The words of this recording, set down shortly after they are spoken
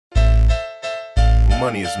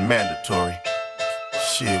money is mandatory.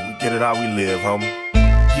 Shit, we get it how we live, homie.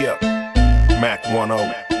 Yeah, Mack 10.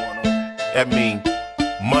 That mean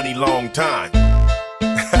money long time.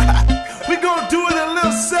 We gon' do it a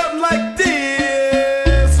little something like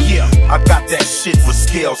this. Yeah, I got that shit with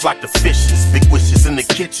scales like the fishes. Big wishes in the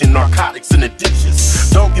kitchen, narcotics in the dishes.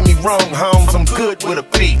 Don't get me wrong, homes, I'm good with a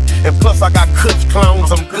beat. And plus I got Kurupt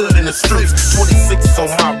clones, I'm good in the streets. 26 on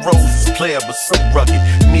my roses, player but so rugged.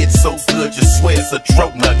 Me it's so good, just swear it's a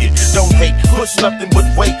throat nugget. Don't hate, push nothing but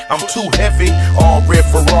weight, I'm too heavy. All red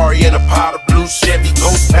Ferrari and a powder blue Chevy.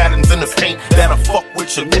 Ghost patterns in the paint that'll fuck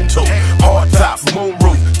with your mental. Hard top,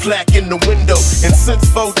 moonroof, black in the window. And since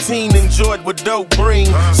 14, enjoyed what dope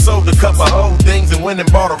bring. Sold a couple whole things and went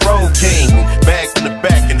and bought a Road King. Bags in the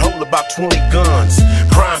back and hold about 20 guns.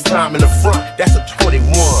 Prime time in the front, that's a 21.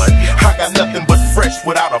 I got nothing but fresh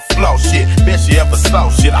without a flaw shit. Best you ever saw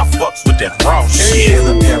shit, I fucks with that raw shit.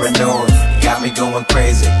 Feeling paranoid, got me going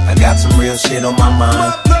crazy. I got some real shit on my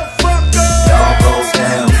mind. It all goes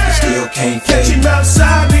down, you still can't fake. Catch him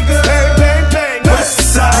outside, nigga. Bang, bang, bang.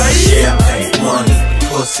 Westside. Champagne, money,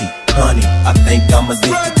 pussy, honey. I think I'm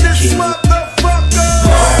addicted to kids. Long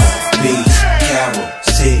Beach, Carol,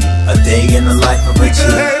 C. A day in the life of a G.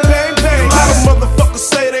 Bang, bang, bang. A lot of motherfuckers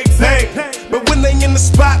say they bang, but when they in the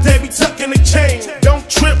spot, they be tucking the chain. Don't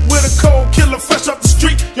trip with a cold killer fresh off the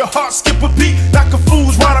street. Your heart skip a beat, knocking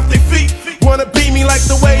fools right off their feet. Wanna be me like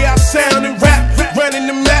the way I sound and rap. Running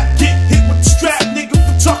the map, get hit with the strap, nigga,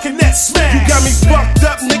 for talking that smack. You got me fucked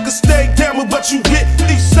up, nigga, stay down with what you hit.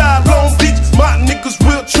 Eastside, Long Beach, my niggas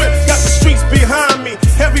will trip. Got the streets behind me,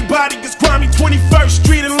 everybody gets grimy. 21st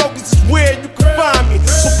Street and Locust is where you can find me.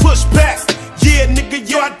 So push back, yeah, nigga,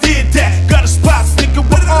 yo, I did that. Got a spot, nigga,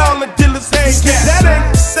 with all the dealers hang gas. That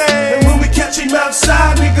ain't the same. And when we catch him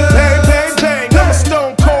outside, nigga, bang, bang, bang. I'm a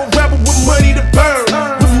stone cold rebel with money to burn,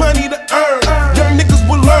 with money to earn. Young niggas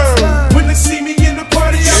will learn. When they see me in the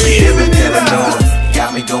party, I be giving it up.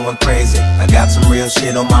 Got me going crazy. I got some real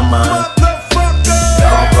shit on my mind. It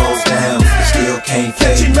all goes down, you still can't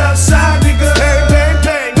fake. Catch him outside, nigga. Bang, bang,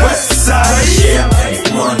 bang. Westside. Champagne,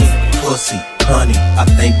 money, pussy, honey. I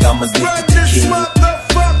think I'm addicted to kids. Long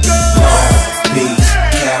Beach,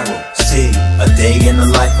 Carol, C. A day in the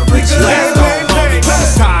life of a G.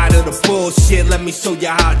 Tired of the bullshit, let me show you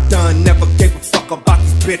how it's done. Never gave a fuck about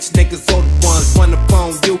these bitch niggas. All the ones run up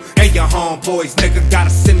on you and your homeboys, nigga. Gotta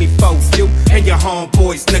send me for you and your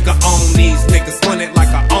homeboys, nigga. Own these niggas, run it like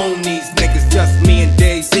I own these niggas. Just me and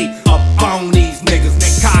Daisy up on these niggas.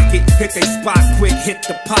 They cock it, hit they spot quick, hit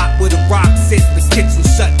the pot with a rock. Sit the kitchen,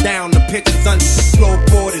 shut down the pitches under the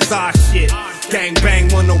floorboard is our shit. Gang bang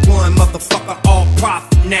 101, motherfucker, all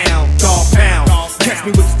profit now. Dog pound, catch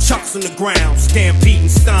me with the chucks on the ground, stampeding,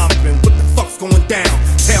 stomping. What the fuck's going down?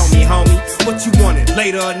 Tell me, homie, what you wanted,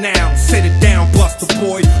 later or now? Sit it down, bust a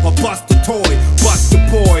boy, or bust a toy. Bust a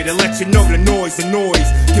boy to let you know the noise and noise.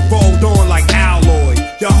 Get rolled on like alloy.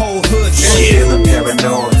 Your whole hood shit. Feeling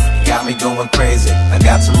paranoid, got me going crazy. I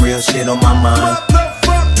got some real shit on my mind.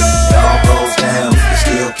 It all goes down, you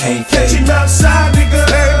still can't fake. Catch him outside, nigga.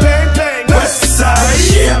 Bang, bang, bang. Westside.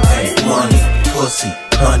 Champagne, money, pussy,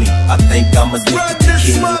 honey. I think I'm addicted to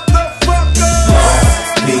kids. Long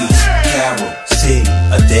Beach, Carol, C.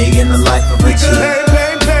 A day in the life of a G.